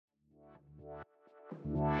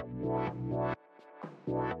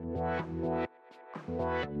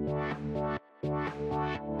Welcome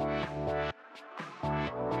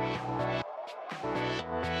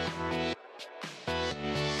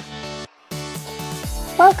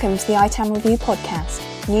to the ITAM Review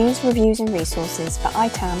podcast, news, reviews and resources for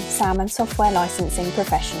ITAM, SAM and software licensing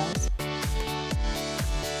professionals.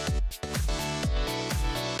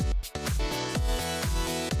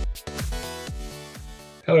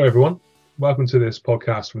 Hello everyone, welcome to this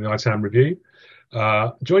podcast from the ITAM Review.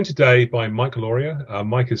 Joined today by Mike Loria.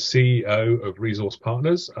 Mike is CEO of Resource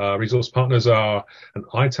Partners. Resource Partners are an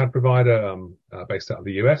ITAD provider based out of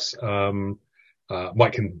the US.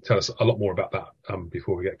 Mike can tell us a lot more about that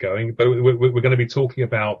before we get going. But we're going to be talking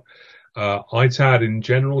about ITAD in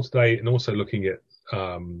general today, and also looking at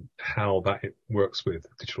how that works with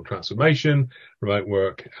digital transformation, remote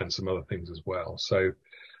work, and some other things as well. So,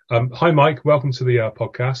 hi, Mike. Welcome to the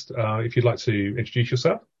podcast. If you'd like to introduce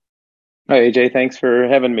yourself. Hi, AJ. Thanks for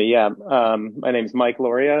having me. My name is Mike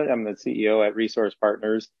Loria. I'm the CEO at Resource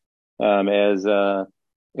Partners. As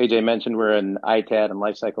AJ mentioned, we're an ITAD and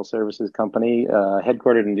lifecycle services company,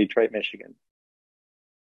 headquartered in Detroit, Michigan.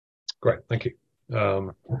 Great, thank you.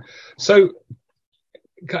 The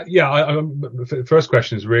first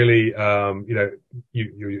question is really,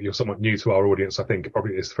 you're somewhat new to our audience. I think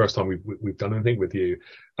probably it's the first time we've done anything with you.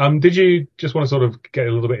 Did you just want to sort of get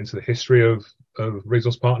a little bit into the history of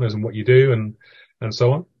Resource Partners and what you do and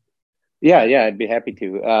so on? Yeah, I'd be happy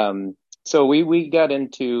to. So we got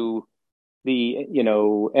into the,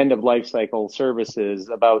 end of life cycle services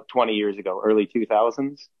about 20 years ago, early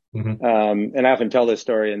 2000s. Mm-hmm. And I often tell this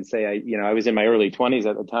story and say, I was in my early 20s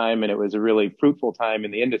at the time, and it was a really fruitful time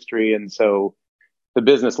in the industry. And so the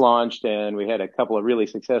business launched and we had a couple of really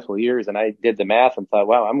successful years, and I did the math and thought,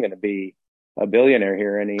 wow, I'm going to be a billionaire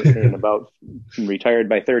here in about retired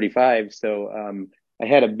by 35. So, I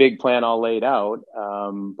had a big plan all laid out,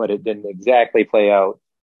 but it didn't exactly play out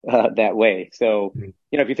that way. So,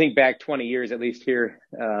 if you think back 20 years, at least here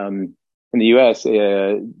in the U.S.,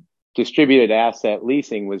 distributed asset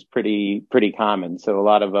leasing was pretty common. So a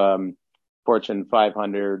lot of Fortune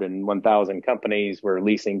 500 and 1,000 companies were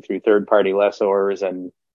leasing through third-party lessors,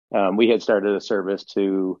 and we had started a service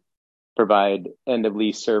to provide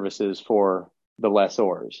end-of-lease services for the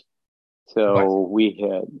lessors. So we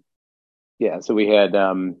had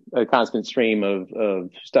a constant stream of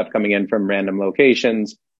stuff coming in from random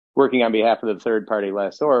locations, working on behalf of the third-party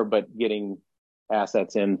lessor, but getting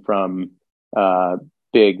assets in from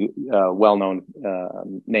big, well-known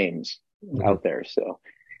names out there. So,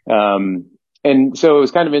 and so it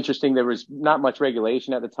was kind of interesting. There was not much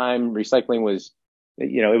regulation at the time. Recycling was,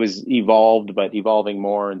 it was evolved, but evolving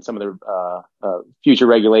more, and some of the future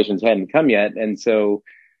regulations hadn't come yet. And so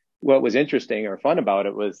what was interesting or fun about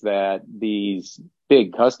it was that these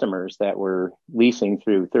big customers that were leasing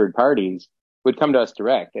through third parties would come to us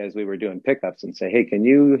direct as we were doing pickups and say, hey, can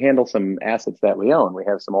you handle some assets that we own? We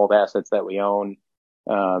have some old assets that we own.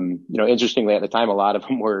 Interestingly, at the time, a lot of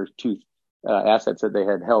them were assets that they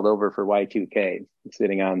had held over for Y2K,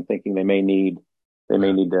 sitting on, thinking they may need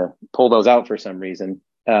to pull those out for some reason.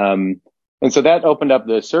 And so that opened up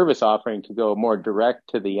the service offering to go more direct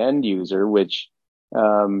to the end user, which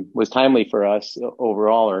was timely for us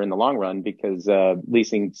overall, or in the long run, because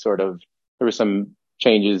leasing there were some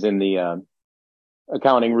changes in the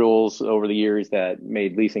accounting rules over the years that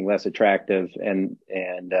made leasing less attractive, and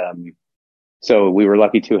so we were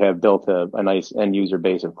lucky to have built a nice end user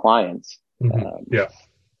base of clients. Mm-hmm.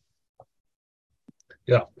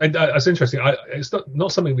 Yeah, and that's interesting. It's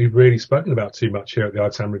not something we've really spoken about too much here at the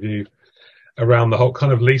ITAM Review around the whole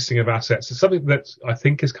kind of leasing of assets. It's something that I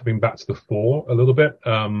think is coming back to the fore a little bit,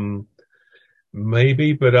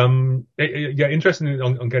 maybe, but interested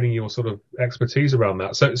on getting your sort of expertise around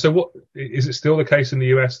that. So what is it still the case in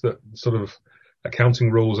the US that sort of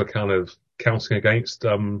accounting rules are kind of counting against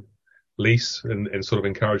lease and sort of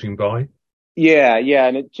encouraging buy? Yeah,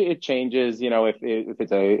 and it changes, if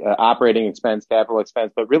it's a operating expense, capital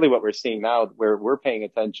expense, but really what we're seeing now, where we're paying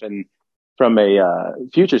attention from a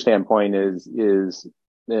future standpoint is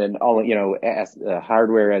an all, as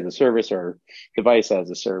hardware as a service or device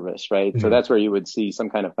as a service, right? Mm-hmm. So that's where you would see some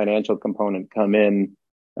kind of financial component come in,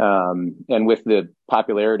 and with the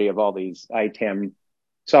popularity of all these ITAM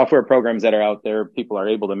software programs that are out there, people are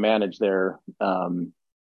able to manage their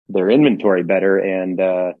inventory better, and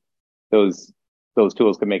those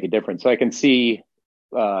tools can make a difference. So I can see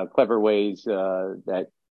clever ways that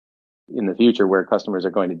in the future where customers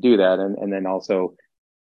are going to do that, and then also,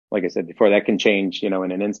 like I said before, that can change, in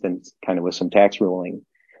an instant, kind of with some tax ruling.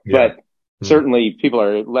 Yeah. But certainly people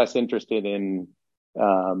are less interested in.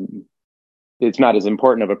 It's not as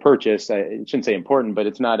important of a purchase. I shouldn't say important, but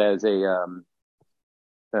it's not as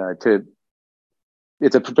to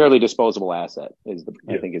it's a fairly disposable asset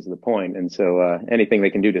I think is the point. And so anything they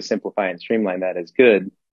can do to simplify and streamline that is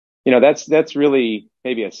good. That's really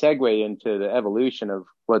maybe a segue into the evolution of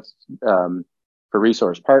what's for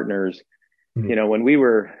resource partners. When we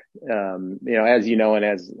were, as you know, and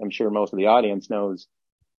as I'm sure most of the audience knows,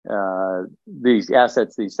 these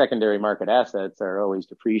assets, these secondary market assets are always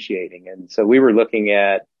depreciating. And so we were looking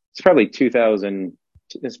at, it's probably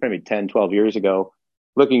 10, 12 years ago,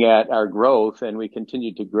 looking at our growth, and we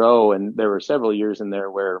continued to grow. And there were several years in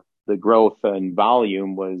there where the growth and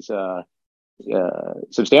volume was,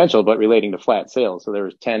 substantial, but relating to flat sales. So there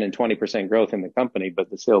was 10 and 20% growth in the company, but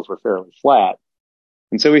the sales were fairly flat.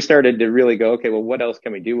 And so we started to really go, okay, well, what else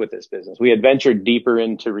can we do with this business? We had ventured deeper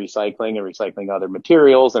into recycling and recycling other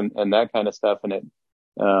materials and that kind of stuff. And it,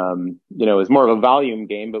 is more of a volume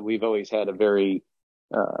game, but we've always had a very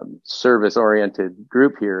service oriented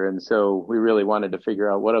group here. And so we really wanted to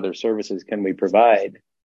figure out what other services can we provide.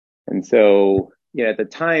 And so, at the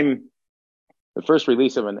time, the first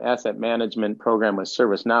release of an asset management program with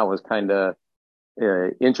ServiceNow was kind of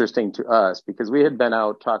interesting to us because we had been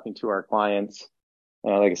out talking to our clients.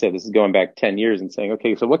 Like I said, this is going back 10 years and saying,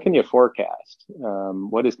 okay, so what can you forecast?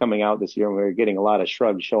 What is coming out this year? And we were getting a lot of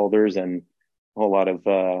shrugged shoulders and a whole lot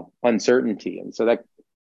of uncertainty. And so that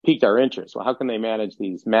piqued our interest. Well, how can they manage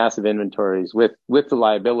these massive inventories with the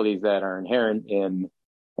liabilities that are inherent in,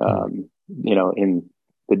 in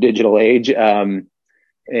the digital age,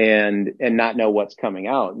 and not know what's coming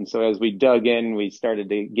out. And so as we dug in, we started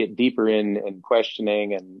to get deeper in and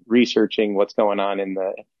questioning and researching what's going on in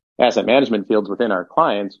the asset management fields within our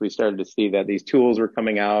clients. We started to see that these tools were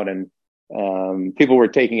coming out and people were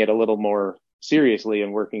taking it a little more seriously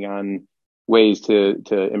and working on ways to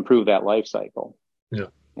improve that life cycle. Yeah.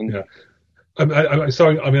 Yeah.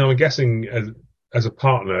 I'm guessing as a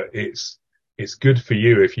partner, it's good for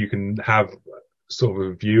you if you can have sort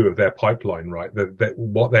of a view of their pipeline, right? That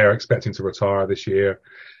what they're expecting to retire this year,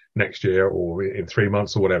 next year, or in 3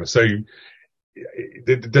 months or whatever. So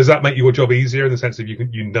does that make your job easier in the sense that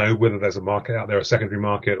you know whether there's a market out there, a secondary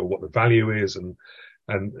market, or what the value is, and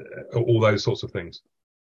all those sorts of things?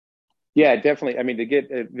 Yeah, definitely. I mean, to get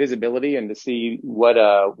visibility and to see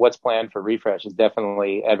what's planned for refresh is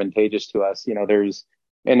definitely advantageous to us.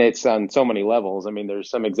 And it's on so many levels. I mean, there's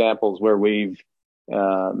some examples where we've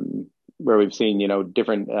seen,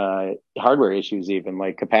 different hardware issues, even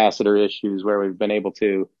like capacitor issues, where we've been able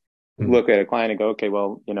to look at a client and go, okay,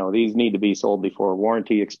 well, these need to be sold before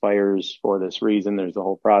warranty expires for this reason. There's a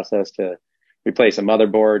whole process to replace a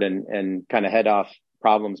motherboard and kind of head off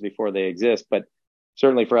problems before they exist. But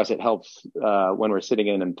certainly for us, it helps when we're sitting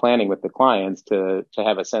in and planning with the clients to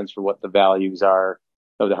have a sense for what the values are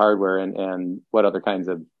of the hardware and what other kinds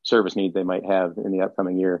of service needs they might have in the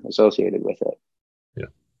upcoming year associated with it.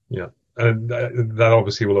 Yeah. And that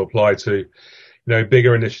obviously will apply to,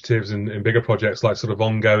 bigger initiatives and bigger projects like sort of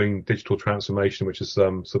ongoing digital transformation, which is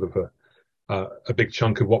sort of a big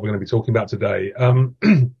chunk of what we're going to be talking about today.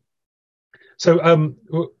 So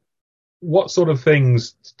what sort of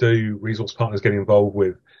things do resource partners get involved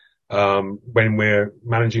with when we're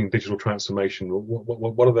managing digital transformation?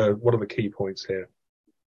 What are the key points here?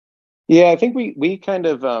 Yeah, I think we kind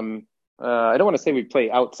of I don't want to say we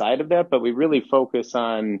play outside of that, but we really focus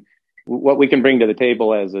on what we can bring to the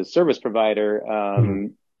table as a service provider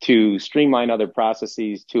to streamline other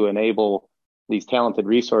processes to enable these talented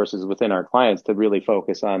resources within our clients to really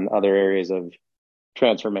focus on other areas of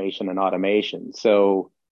transformation and automation. So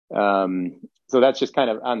that's just kind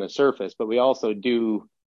of on the surface, but we also do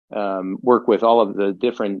work with all of the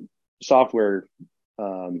different software,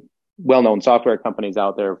 well-known software companies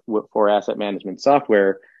out there for asset management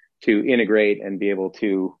software to integrate and be able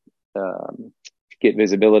to get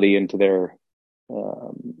visibility into their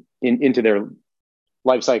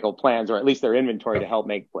life cycle plans, or at least their inventory, to help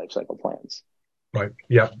make life cycle plans. Right.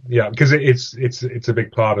 Yeah. Because it's a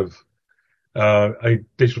big part of a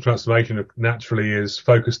digital transformation. Naturally is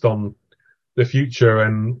focused on the future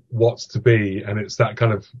and what's to be, and it's that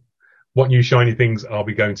kind of what new shiny things are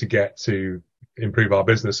we going to get to improve our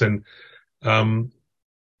business. And I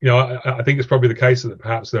think it's probably the case that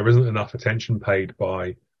perhaps there isn't enough attention paid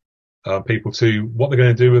by people to what they're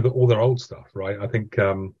going to do with all their old stuff, right? I think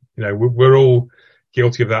we're all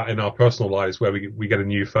guilty of that in our personal lives, where we get a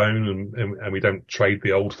new phone and we don't trade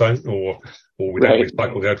the old phone, or we don't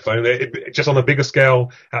recycle the old phone. Just on a bigger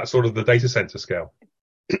scale, at sort of the data center scale.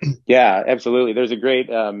 Yeah, absolutely. There's a great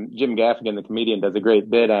Jim Gaffigan, the comedian, does a great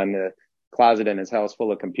bit on the closet in his house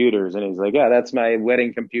full of computers, and he's like, yeah, that's my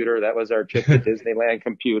wedding computer, that was our trip to Disneyland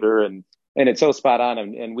computer, and it's so spot on,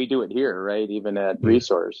 and we do it here, right? Even at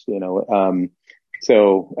Resource,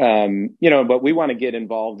 So, but we want to get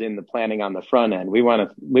involved in the planning on the front end. We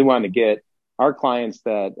want to get our clients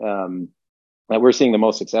that we're seeing the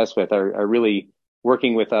most success with are really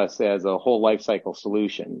working with us as a whole life cycle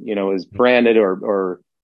solution. Is branded or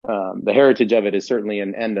the heritage of it is certainly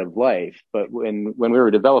an end of life. But when we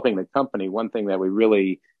were developing the company, one thing that we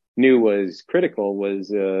really knew was critical was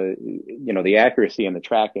the accuracy and the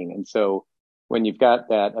tracking. And so when you've got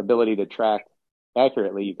that ability to track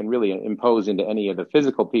accurately, you can really impose into any of the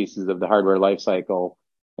physical pieces of the hardware life cycle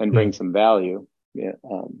and bring some value. Yeah.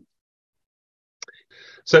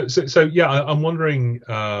 So yeah, I'm wondering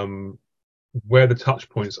where the touch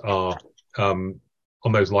points are on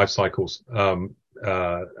those life cycles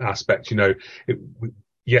aspects.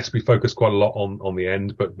 Yes, we focus quite a lot on the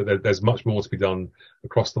end, but there's much more to be done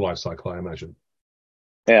across the life cycle, I imagine.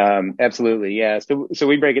 Absolutely, yeah. So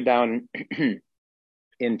we break it down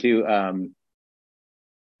into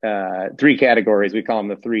three categories. We call them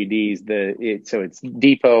the 3Ds. So it's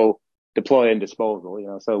depot, deploy, and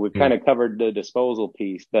disposal. So we've kind of covered the disposal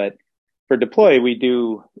piece, but for deploy, we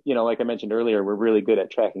do, like I mentioned earlier, we're really good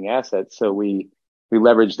at tracking assets. So we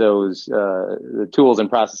leverage those the tools and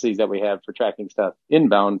processes that we have for tracking stuff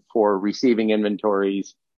inbound for receiving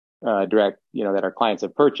inventories direct, that our clients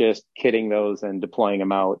have purchased, kitting those and deploying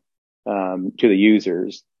them out to the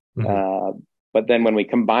users. But then when we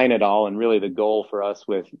combine it all, and really the goal for us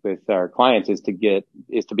with our clients is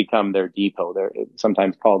to become their depot. They're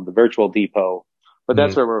sometimes called the virtual depot. But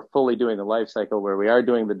that's where we're fully doing the life cycle, where we are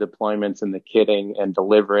doing the deployments and the kitting and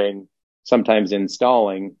delivering, sometimes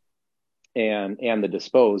installing and the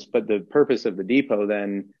dispose. But the purpose of the depot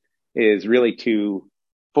then is really to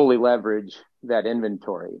fully leverage that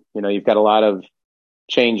inventory. You've got a lot of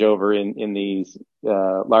changeover in these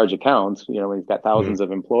large accounts. When you've got thousands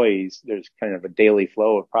of employees, there's kind of a daily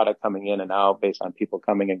flow of product coming in and out based on people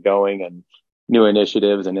coming and going and new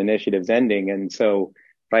initiatives and initiatives ending. And so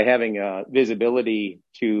by having visibility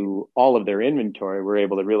to all of their inventory, we're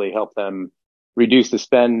able to really help them reduce the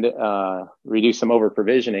spend, reduce some over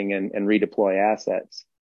provisioning and redeploy assets,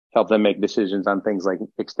 help them make decisions on things like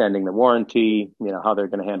extending the warranty, how they're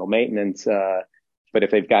going to handle maintenance. But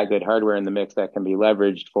if they've got good hardware in the mix that can be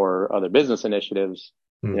leveraged for other business initiatives,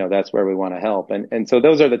 that's where we want to help. And so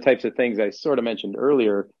those are the types of things I sort of mentioned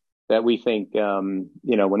earlier that we think,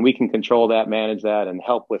 when we can control that, manage that, and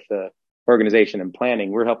help with the organization and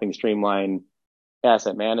planning, we're helping streamline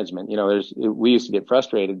asset management. We used to get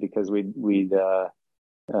frustrated because we'd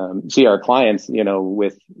see our clients,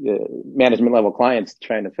 with management level clients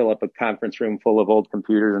trying to fill up a conference room full of old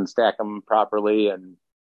computers and stack them properly and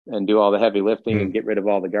do all the heavy lifting and get rid of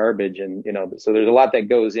all the garbage. And, so there's a lot that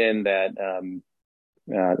goes in that,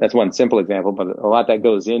 that's one simple example, but a lot that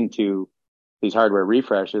goes into these hardware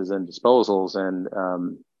refreshes and disposals.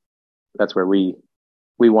 And, that's where we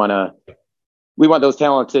want those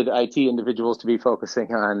talented IT individuals to be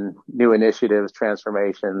focusing on new initiatives,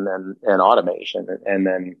 transformation and automation. And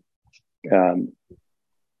then,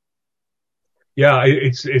 yeah,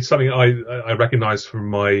 it's something I recognize from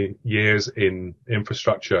my years in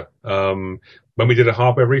infrastructure. When we did a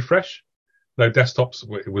hardware refresh, desktops,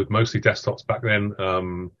 it was mostly desktops back then.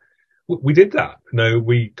 We did that.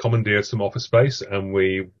 We commandeered some office space and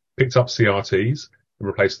we picked up CRTs and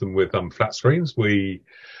replaced them with flat screens. We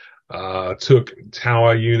took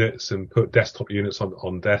tower units and put desktop units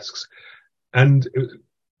on desks. And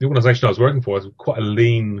the organization I was working for was quite a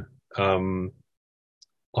lean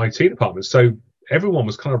IT department. So everyone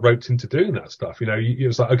was kind of roped into doing that stuff. It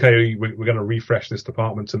was like, okay, we're going to refresh this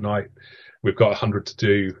department tonight. We've got 100 to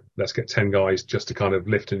do. Let's get 10 guys just to kind of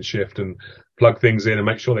lift and shift and plug things in and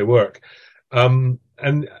make sure they work. And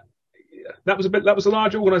that was a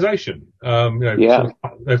large organization, sort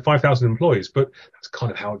of 5,000 employees, but that's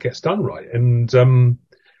kind of how it gets done, right? And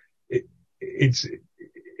it's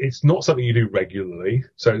not something you do regularly,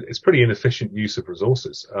 so it's pretty inefficient use of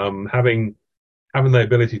resources. Having the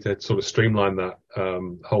ability to sort of streamline that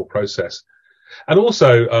whole process, and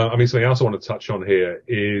also, something else I want to touch on here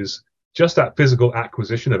is just that physical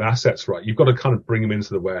acquisition of assets, right? You've got to kind of bring them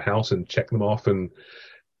into the warehouse and check them off and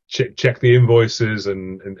check the invoices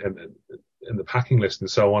and the packing list and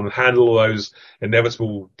so on, and handle all those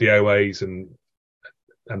inevitable DOAs and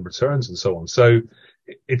returns and so on. So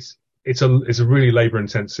it's a really labor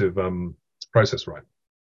intensive process, right?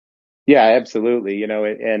 Yeah, absolutely.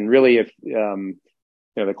 And really if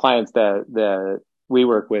the clients that we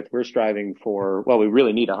work with, we're striving for, we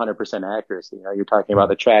really need 100% accuracy. You're talking about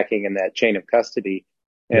the tracking and that chain of custody.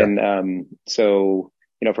 And so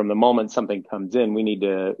from the moment something comes in, we need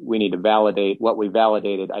to validate what we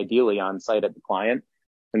validated ideally on site at the client.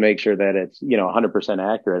 and make sure that it's,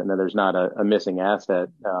 100% accurate and that there's not a missing asset,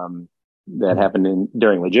 that happened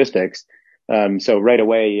during logistics. So right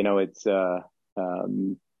away,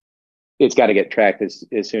 it's got to get tracked as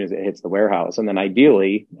soon as it hits the warehouse. And then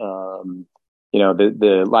ideally,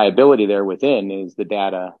 the liability there within is the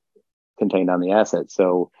data contained on the asset.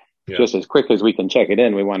 So just as quick as we can check it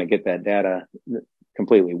in, we want to get that data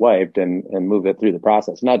completely wiped and move it through the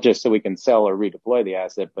process, not just so we can sell or redeploy the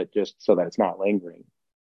asset, but just so that it's not lingering.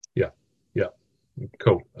 Yeah.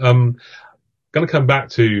 Cool. Going to come back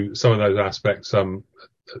to some of those aspects a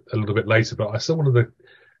little bit later, but I still wanted to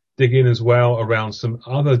dig in as well around some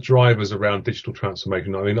other drivers around digital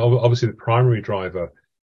transformation. I mean, obviously the primary driver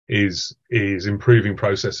is improving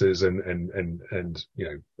processes and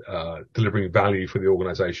delivering value for the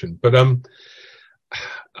organization. But I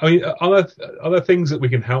mean, are there things that we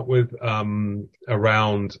can help with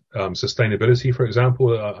around sustainability, for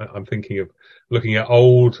example? I'm thinking of looking at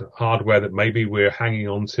old hardware that maybe we're hanging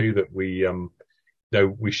on to that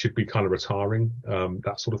we should be kind of retiring,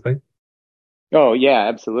 that sort of thing. Oh yeah,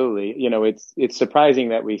 absolutely. It's surprising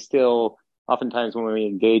that we still, oftentimes when we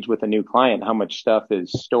engage with a new client, how much stuff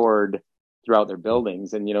is stored throughout their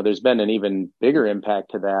buildings. And, there's been an even bigger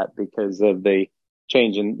impact to that because of the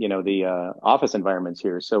change in, the office environments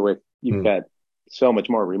here. So if you've got so much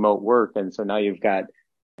more remote work, and so now you've got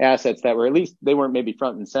assets that were, at least they weren't maybe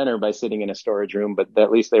front and center by sitting in a storage room, but at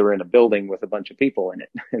least they were in a building with a bunch of people in it.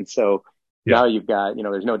 And so now you've got,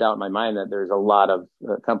 there's no doubt in my mind that there's a lot of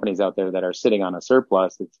companies out there that are sitting on a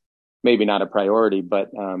surplus. It's maybe not a priority, but,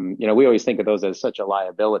 we always think of those as such a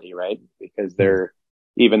liability, right? Because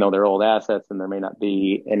even though they're old assets and there may not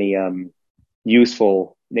be any,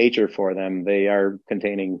 useful nature for them, they are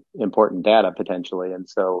containing important data potentially. And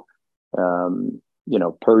so,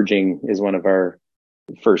 purging is one of our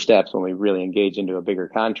first steps when we really engage into a bigger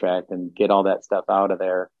contract and get all that stuff out of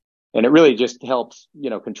there. And it really just helps,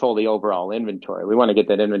 control the overall inventory. We want to get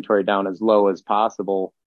that inventory down as low as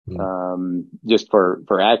possible, just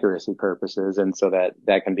for accuracy purposes. And so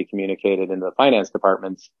that can be communicated into the finance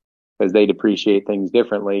departments because they depreciate things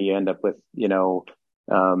differently. You end up with,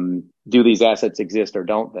 do these assets exist or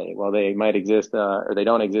don't they? Well, they might exist, or they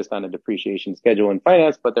don't exist on a depreciation schedule in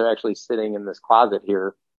finance, but they're actually sitting in this closet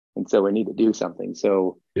here. And so we need to do something.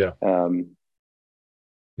 So,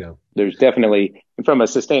 there's definitely, from a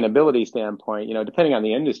sustainability standpoint, depending on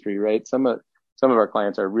the industry, right? Some of our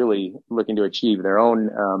clients are really looking to achieve their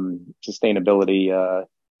own, sustainability,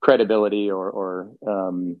 credibility or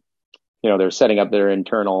they're setting up their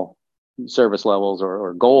internal service levels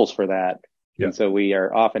or goals for that. And so we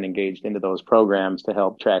are often engaged into those programs to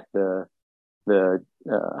help track the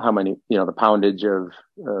how many, the poundage of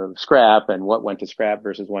scrap and what went to scrap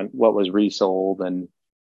versus what was resold and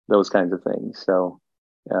those kinds of things. So,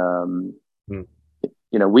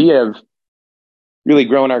 we have really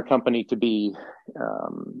grown our company to be,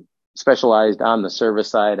 specialized on the service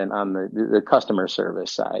side and on the customer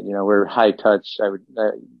service side. We're high touch. I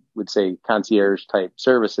would say concierge type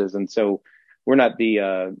services. And so we're not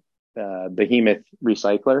the, behemoth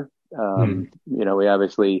recycler. We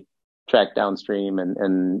obviously track downstream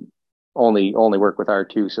and only work with our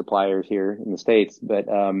two suppliers here in the States. But,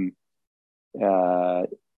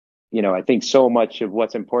 I think so much of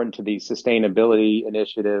what's important to these sustainability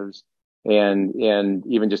initiatives and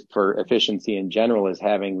even just for efficiency in general is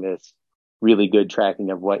having this really good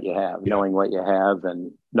tracking of what you have, knowing what you have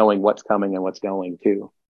and knowing what's coming and what's going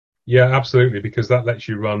too. Yeah, absolutely, because that lets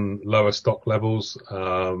you run lower stock levels,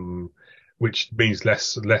 which means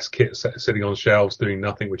less kit sitting on shelves doing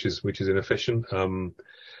nothing, which is inefficient. I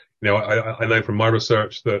know from my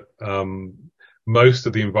research that most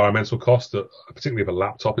of the environmental cost, particularly of a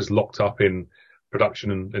laptop, is locked up in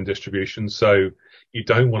production and distribution. So you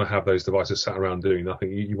don't want to have those devices sat around doing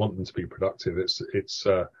nothing. You want them to be productive.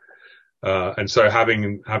 And so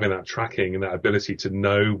having that tracking and that ability to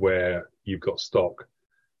know where you've got stock,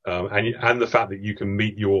 and the fact that you can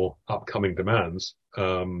meet your upcoming demands,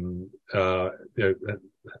 has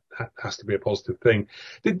to be a positive thing.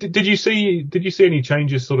 Did you see any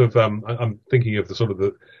changes? Sort of, I'm thinking of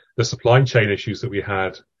the supply chain issues that we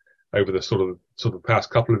had over the sort of past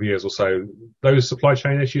couple of years or so. Those supply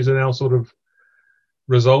chain issues are now sort of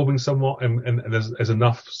resolving somewhat, and there's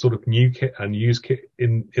enough sort of new kit and used kit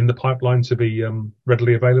in the pipeline to be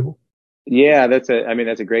readily available. Yeah, that's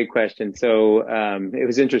a great question. So, it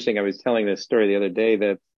was interesting. I was telling this story the other day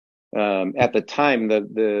that, at the time,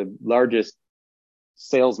 the largest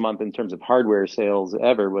sales month in terms of hardware sales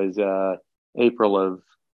ever was, April of,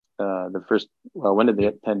 when did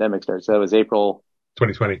the pandemic start? So that was April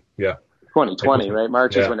 2020. Yeah. 2020, April. right?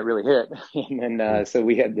 March is Yeah. when it really hit. And then, so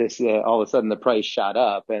we had this, all of a sudden the price shot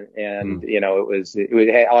up and, you know,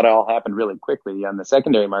 it all happened really quickly. On the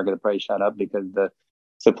secondary market, the price shot up because the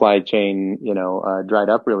supply chain, you know, dried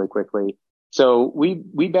up really quickly. So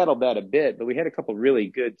we battled that a bit, but we had a couple really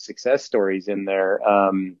good success stories in there.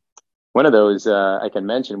 One of those, I can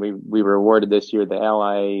mention, we were awarded this year the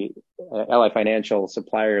Ally Financial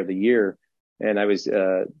Supplier of the Year. And I was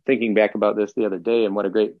thinking back about this the other day and what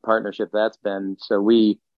a great partnership that's been. So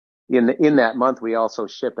in that month, we also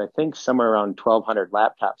shipped, I think, somewhere around 1,200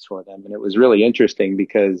 laptops for them. And it was really interesting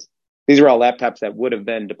because these were all laptops that would have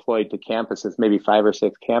been deployed to campuses, maybe 5 or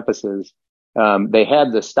 6 campuses. They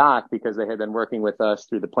had the stock because they had been working with us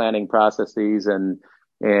through the planning processes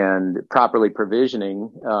and properly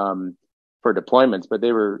provisioning for deployments. But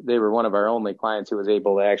they were one of our only clients who was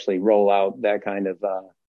able to actually roll out that kind of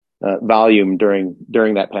volume during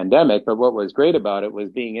that pandemic. But what was great about it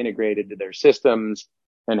was being integrated to their systems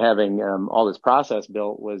and having all this process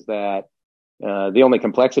built was that the only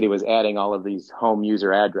complexity was adding all of these home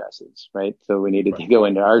user addresses, right? So we needed to go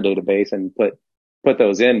into our database and put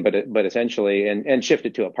those in, but essentially and shift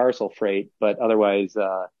it to a parcel freight. But otherwise,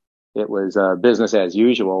 it was business as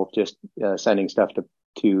usual, just sending stuff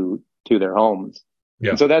to their homes.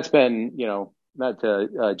 Yeah. And so that's been, you know, not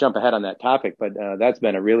to jump ahead on that topic, but that's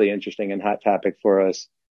been a really interesting and hot topic for us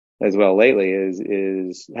as well lately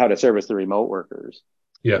is how to service the remote workers.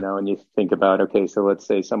 Yeah. You know, and you think about, okay, so let's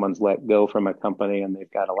say someone's let go from a company and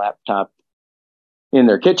they've got a laptop in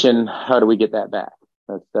their kitchen. How do we get that back?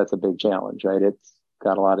 That's a big challenge, right? It's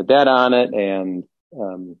got a lot of data on it. And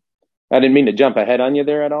I didn't mean to jump ahead on you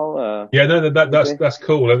there at all. Yeah, no, that's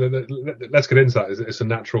cool. Let's get into that. It's a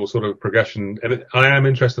natural sort of progression. And I am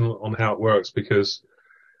interested on how it works because,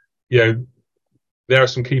 you know, there are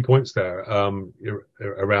some key points there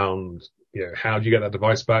around, you know, how do you get that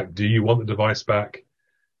device back? Do you want the device back?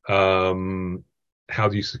 How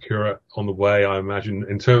do you secure it on the way? I imagine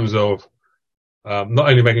in terms of not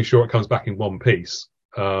only making sure it comes back in one piece,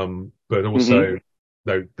 but also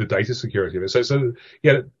the data security of it. So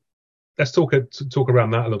yeah, let's talk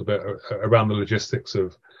around that a little bit, around the logistics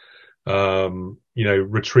of you know,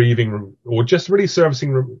 retrieving or just really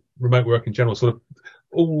servicing remote work in general, sort of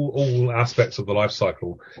all aspects of the life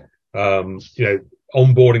cycle. You know,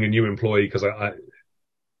 onboarding a new employee, because I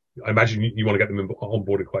imagine you want to get them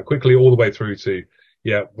onboarded quite quickly, all the way through to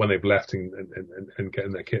when they've left and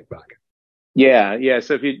getting their kit back. Yeah.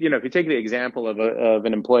 So if you take the example of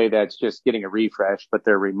an employee that's just getting a refresh, but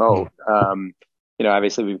they're remote, you know,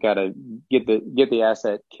 obviously we've got to get the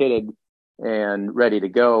asset kitted and ready to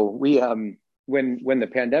go. We when the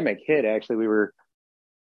pandemic hit, actually we were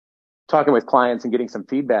talking with clients and getting some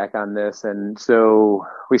feedback on this, and so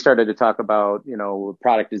we started to talk about, you know,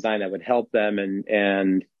 product design that would help them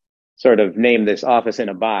and sort of name this office in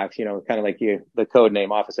a box, you know, kind of like the code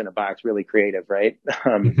name office in a box, really creative, right?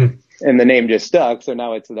 And the name just stuck. So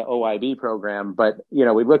now it's the OIB program. But, you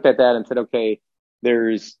know, we looked at that and said, okay,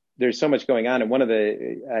 there's so much going on. And one of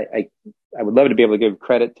I would love to be able to give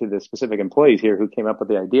credit to the specific employees here who came up with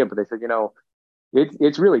the idea, but they said, you know,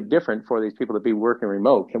 it's really different for these people to be working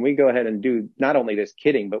remote. Can we go ahead and do not only this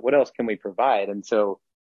kitting, but what else can we provide? And so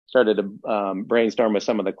started to brainstorm with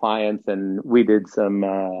some of the clients, and we did some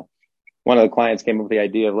one of the clients came up with the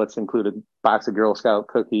idea of let's include a box of Girl Scout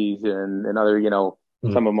cookies and other, you know,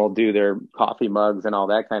 some of them will do their coffee mugs and all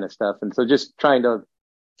that kind of stuff. And so just trying to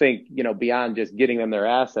think, you know, beyond just getting them their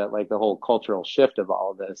asset, like the whole cultural shift of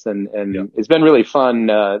all of this. And it's been really fun.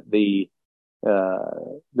 The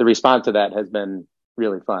response to that has been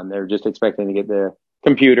really fun. They're just expecting to get the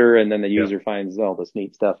computer and then the user finds all this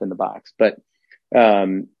neat stuff in the box. But,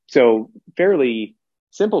 so fairly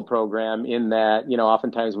simple program in that, you know,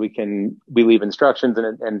 oftentimes we leave instructions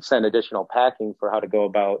and send additional packing for how to go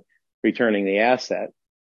about returning the asset.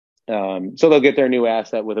 So they'll get their new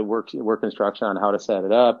asset with a work instruction on how to set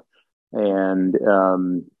it up. And,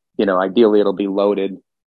 you know, ideally it'll be loaded,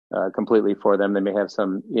 completely for them. They may have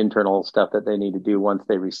some internal stuff that they need to do once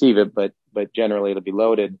they receive it, but generally it'll be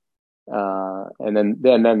loaded. And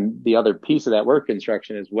then the other piece of that work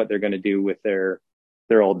instruction is what they're going to do with their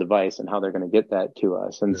old device and how they're going to get that to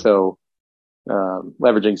us. And so,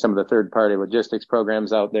 leveraging some of the third party logistics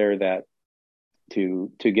programs out there that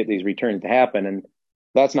to get these returns to happen. And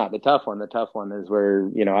that's not the tough one. The tough one is where,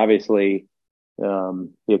 you know, obviously, the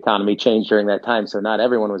economy changed during that time. So not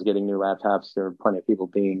everyone was getting new laptops. There were plenty of people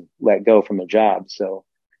being let go from their jobs. So,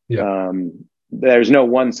 there's no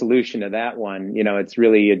one solution to that one. You know, it's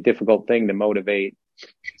really a difficult thing to motivate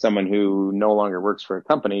someone who no longer works for a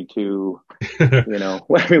company to, you know,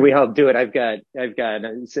 we all do it. I've got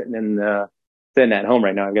sitting in sitting at home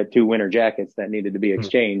right now. I've got 2 winter jackets that needed to be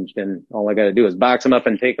exchanged, and all I got to do is box them up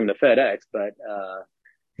and take them to FedEx. But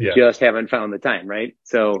just haven't found the time, right?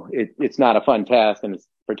 So it's not a fun task, and it's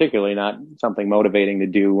particularly not something motivating to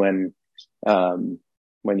do when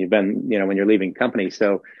you've been, when you're leaving company.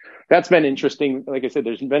 So that's been interesting. Like I said,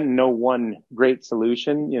 there's been no one great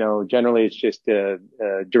solution. Generally it's just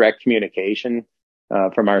direct communication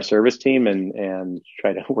from our service team, and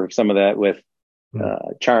try to work some of that with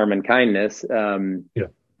charm and kindness.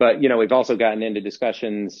 But, we've also gotten into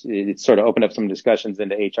discussions. It's sort of opened up some discussions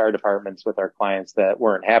into HR departments with our clients that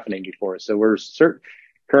weren't happening before. So we're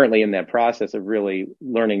currently in that process of really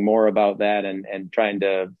learning more about that and trying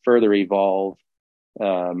to further evolve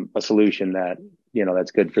a solution that,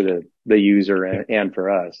 that's good for the user and for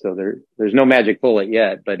us. So there's no magic bullet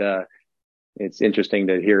yet, but it's interesting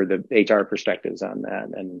to hear the HR perspectives on that.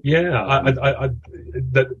 And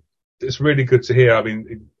that it's really good to hear. I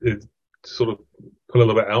mean, it sort of pull a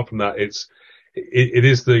little bit out from that. It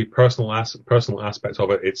is the personal aspect of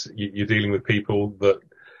it. It's you're dealing with people that,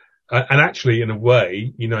 and actually in a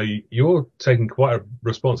way, you're taking quite a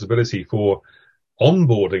responsibility for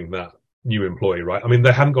onboarding that new employee, right? I mean,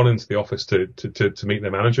 they haven't gone into the office to meet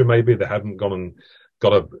their manager. Maybe they haven't gone and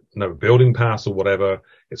got a building pass or whatever.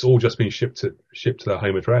 It's all just been shipped to their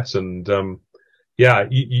home address. And,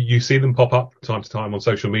 you see them pop up from time to time on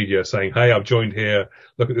social media saying, "Hey, I've joined here.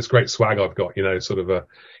 Look at this great swag I've got." Sort of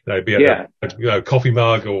be it a coffee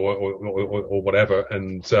mug or whatever.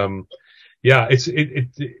 And it's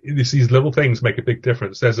these little things make a big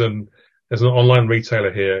difference. There's an online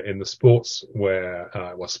retailer here in the sports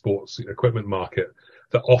sports equipment market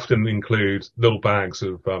that often includes little bags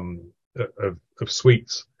of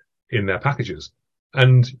sweets in their packages,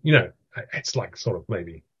 and it's like sort of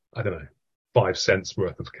maybe, I don't know, 5 cents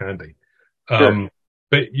worth of candy. Sure.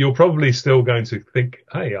 But you're probably still going to think,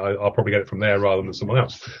 hey, I'll probably get it from there rather than someone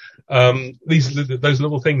else. Those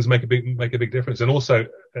little things make a big difference. And also,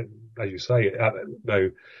 as you say, at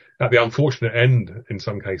the unfortunate end, in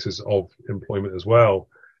some cases, of employment as well,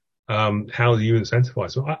 how do you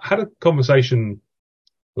incentivize? So I had a conversation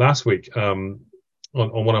last week, on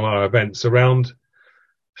one of our events around,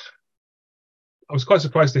 I was quite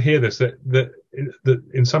surprised to hear this, that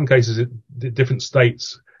in some cases, different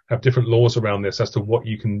states have different laws around this as to what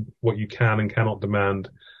you can and cannot demand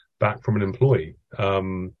back from an employee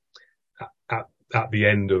at the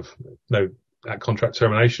end of at contract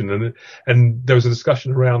termination. And there was a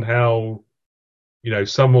discussion around how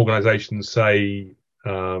some organizations say,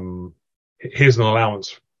 here's an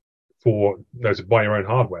allowance for those to buy your own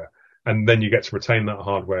hardware, and then you get to retain that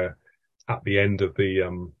hardware at the end of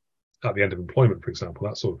employment, for example,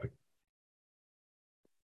 that sort of thing.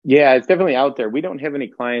 Yeah, it's definitely out there. We don't have any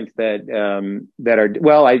clients that are,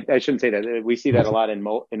 well, I shouldn't say that. We see that a lot in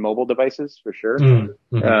mobile devices for sure.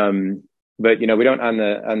 Mm-hmm. But we don't on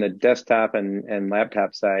the desktop and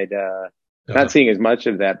laptop side, not seeing as much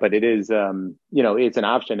of that, but it is, it's an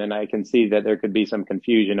option, and I can see that there could be some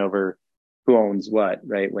confusion over who owns what,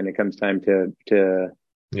 right? When it comes time to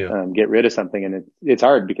get rid of something. And it's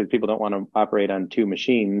hard because people don't want to operate on 2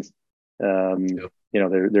 machines,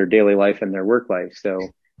 their daily life and their work life. So,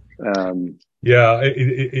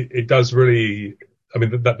 it does really, I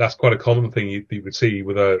mean, that's quite a common thing you would see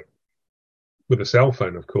with a cell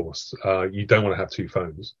phone, of course. You don't want to have 2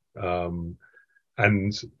 phones. But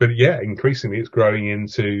increasingly it's growing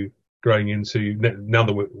into now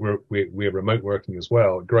that we're remote working as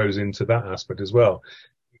well, it grows into that aspect as well.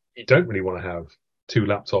 You don't really want to have 2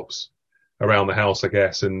 laptops around the house, I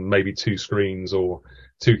guess, and maybe 2 screens or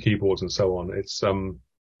 2 keyboards and so on. It's so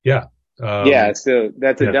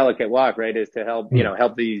that's a delicate walk, right? Is to help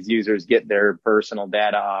help these users get their personal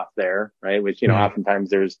data off there, right? Which oftentimes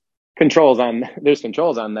there's controls on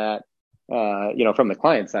that, from the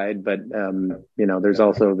client side, but there's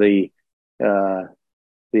also the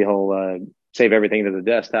whole save everything to the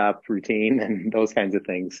desktop routine and those kinds of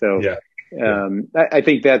things. So I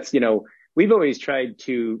think that's we've always tried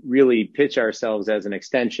to really pitch ourselves as an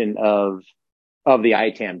extension of the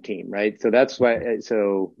ITAM team, right? So that's why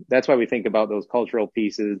we think about those cultural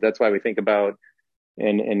pieces. That's why we think about,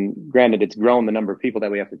 and granted, it's grown the number of people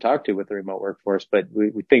that we have to talk to with the remote workforce, but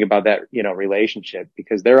we think about that, relationship,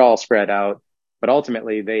 because they're all spread out, but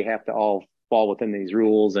ultimately they have to all fall within these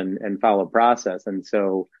rules and follow process. And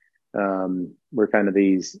so, we're kind of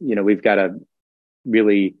these, we've got to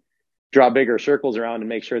really draw bigger circles around and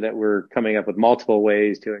make sure that we're coming up with multiple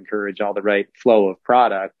ways to encourage all the right flow of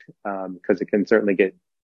product, because it can certainly get,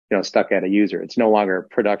 stuck at a user. It's no longer a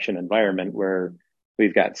production environment where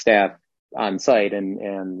we've got staff on site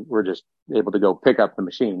and we're just able to go pick up the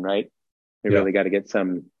machine, right? We really got to get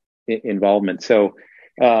some involvement. So,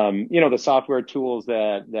 the software tools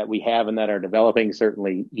that we have and that are developing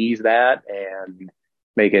certainly ease that and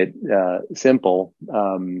make it simple,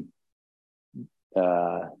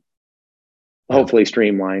 hopefully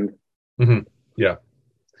streamlined. Mm-hmm. Yeah.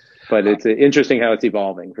 But it's interesting how it's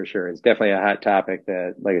evolving for sure. It's definitely a hot topic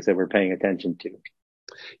that, like I said, we're paying attention to.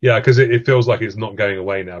 Yeah, because it feels like it's not going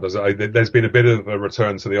away now, does it? There's been a bit of a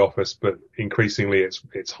return to the office, but increasingly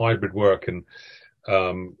it's hybrid work, and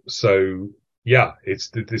so yeah,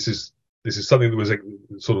 this is something that was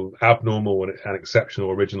sort of abnormal and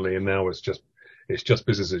exceptional originally, and now it's just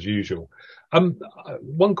business as usual.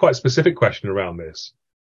 One quite specific question around this: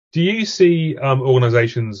 do you see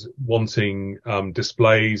organizations wanting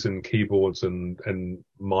displays and keyboards and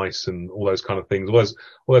mice and all those kind of things, all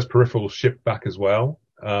those peripherals shipped back as well?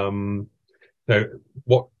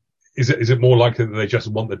 What is it? Is it more likely that they just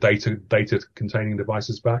want the data containing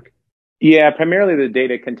devices back? Yeah, primarily the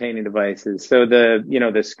data containing devices. So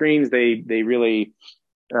the screens, they really,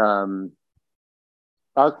 our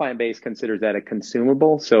client base considers that a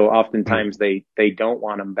consumable. So oftentimes they don't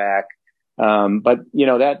want them back. But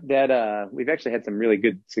that we've actually had some really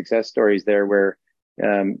good success stories there where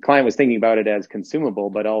client was thinking about it as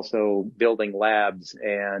consumable, but also building labs.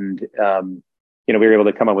 And we were able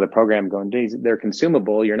to come up with a program going, geez, they're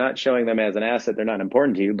consumable. You're not showing them as an asset. They're not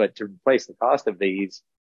important to you, but to replace the cost of these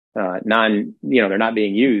they're not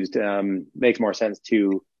being used, makes more sense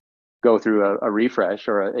to go through a refresh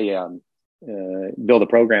or build a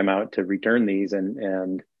program out to return these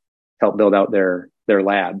and help build out their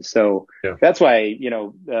labs. So that's why,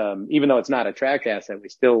 even though it's not a tracked asset, we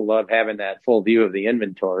still love having that full view of the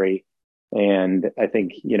inventory. And I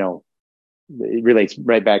think, it relates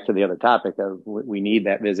right back to the other topic of we need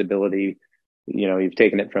that visibility. You've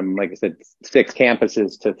taken it from, like I said, 6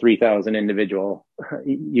 campuses to 3,000 individual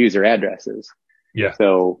user addresses. Yeah.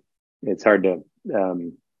 So it's hard to,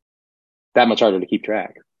 that much harder to keep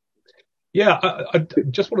track. Yeah. I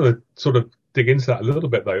just wanted to sort of dig into that a little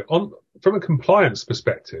bit though. From a compliance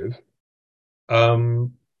perspective,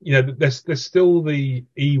 there's still the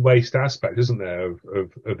e-waste aspect, isn't there,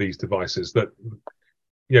 of these devices that,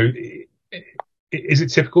 is it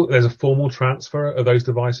typical that there's a formal transfer of those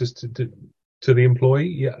devices to the employee?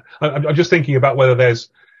 Yeah. I'm just thinking about whether there's,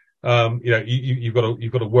 you've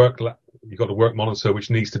got a work monitor which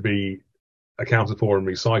needs to be accounted for and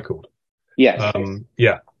recycled. Yes.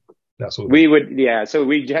 Yeah. That's what we would. Yeah. So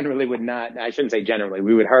we generally would not, I shouldn't say generally,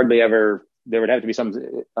 we would hardly ever, there would have to be some,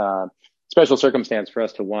 special circumstance for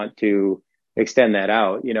us to want to extend that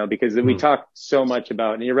out, because we talk so much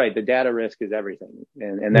about, and you're right, the data risk is everything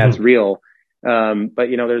and that's real. But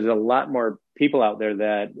there's a lot more people out there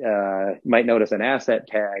that might notice an asset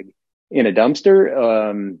tag in a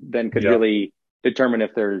dumpster than could really determine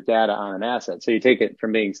if there's data on an asset. So you take it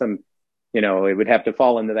from being some, it would have to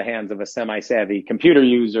fall into the hands of a semi-savvy computer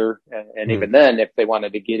user, and even then, if they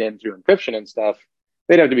wanted to get in through encryption and stuff,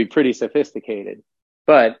 they'd have to be pretty sophisticated.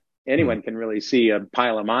 But anyone can really see a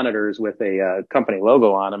pile of monitors with a company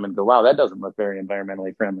logo on them and go, wow, that doesn't look very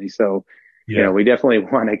environmentally friendly. So we definitely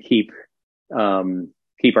want to keep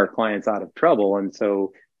our clients out of trouble. And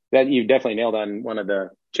so that you've definitely nailed on one of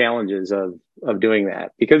the challenges of doing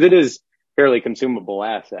that, because it is fairly consumable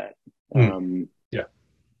asset. The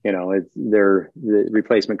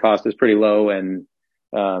replacement cost is pretty low, and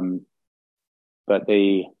but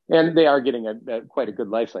they are getting quite a good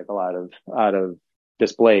life cycle out of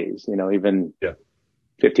displays. Even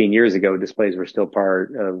 15 years ago, displays were still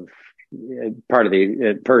part of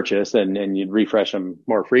the purchase, and you'd refresh them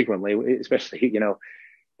more frequently, especially,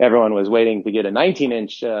 everyone was waiting to get a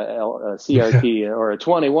 19-inch CRT or a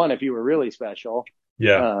 21 if you were really special.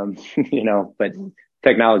 But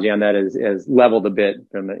technology on that is leveled a bit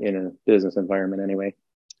in a business environment anyway.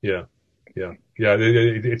 Yeah.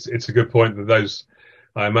 It's a good point that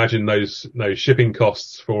I imagine those shipping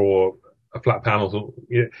costs for a flat panel,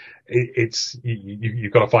 you've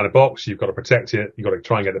got to find a box, you've got to protect it, you've got to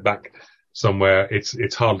try and get it back somewhere.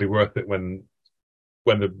 It's hardly worth it when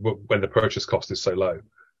the purchase cost is so low.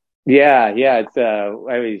 Yeah. It's I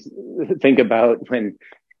always think about when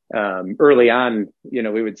early on,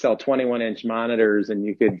 we would sell 21-inch monitors and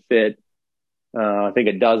you could fit I think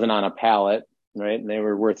a dozen on a pallet, right? And they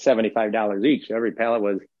were worth $75 each. Every pallet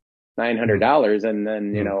was $900. And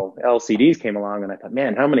then, LCDs came along and I thought,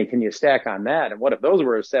 man, how many can you stack on that? And what if those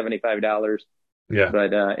were $75? Yeah.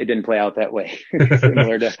 But it didn't play out that way.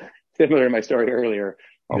 Similar to my story earlier.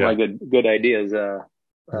 All my good ideas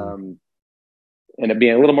end up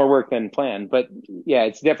being a little more work than planned. But yeah,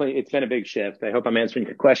 it's been a big shift. I hope I'm answering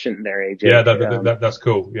your question there, AJ. Yeah, that's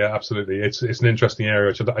cool. Yeah, absolutely. It's an interesting area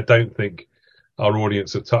which I don't think our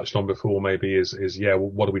audience have touched on before maybe is well,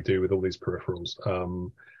 what do we do with all these peripherals?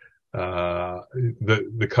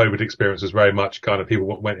 The COVID experience was very much kind of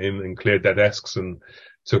people went in and cleared their desks and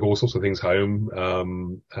took all sorts of things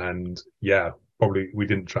home. And yeah, probably we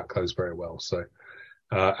didn't track those very well. So,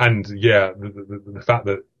 the fact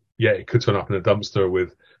that, it could turn up in a dumpster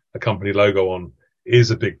with a company logo on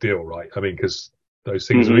is a big deal, right? I mean, because those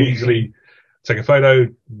things are easily take a photo,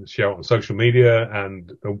 share it on social media,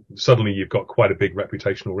 and suddenly you've got quite a big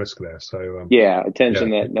reputational risk there. So,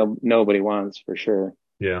 attention that nobody wants for sure.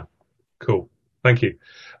 Yeah. Cool. Thank you.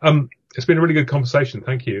 It's been a really good conversation.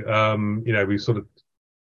 Thank you. We sort of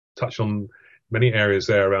touched on many areas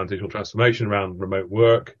there around digital transformation, around remote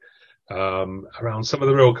work, around some of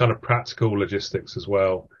the real kind of practical logistics as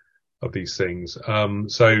well of these things. Thank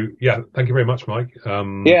you very much, Mike. I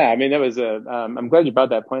mean, that was I'm glad you brought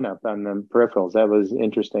that point up on the peripherals. That was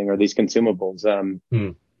interesting, or these consumables.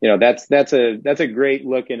 That's a great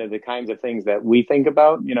look into the kinds of things that we think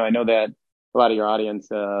about. I know that a lot of your audience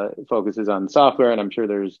focuses on software, and I'm sure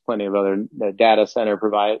there's plenty of other data center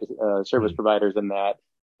service providers in that.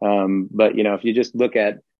 But if you just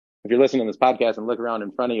if you're listening to this podcast and look around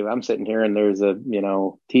in front of you, I'm sitting here and there's a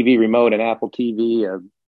TV remote, an Apple TV, a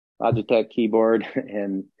Logitech keyboard,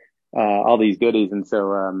 and all these goodies. And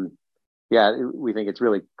so we think it's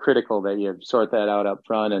really critical that you sort that out up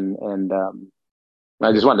front. And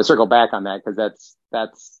I just wanted to circle back on that, because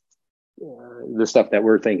that's the stuff that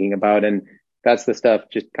we're thinking about. And that's the stuff,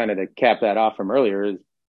 just kind of to cap that off from earlier, is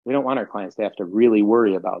we don't want our clients to have to really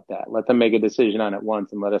worry about that. Let them make a decision on it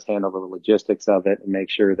once and let us handle the logistics of it and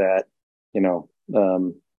make sure that,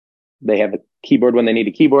 they have a keyboard when they need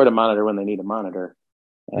a keyboard, a monitor when they need a monitor,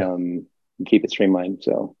 and keep it streamlined.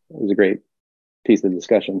 So it was a great piece of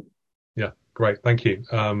discussion. Yeah, great. Thank you.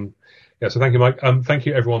 So thank you, Mike. Thank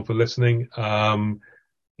you everyone for listening.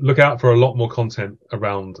 Look out for a lot more content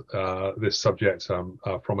around this subject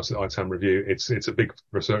from us at ITAM Review. It's a big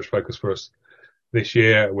research focus for us this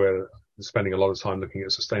year. We're spending a lot of time looking at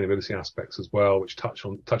sustainability aspects as well, which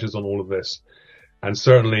touches on all of this. And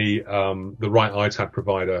certainly the right ITAD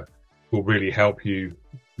provider will really help you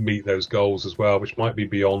meet those goals as well, which might be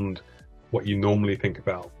beyond what you normally think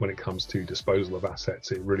about when it comes to disposal of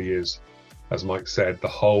assets. It really is, as Mike said, the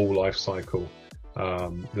whole life cycle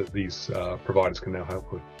that these providers can now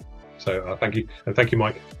help with. So thank you. And thank you,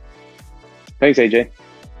 Mike. Thanks, AJ.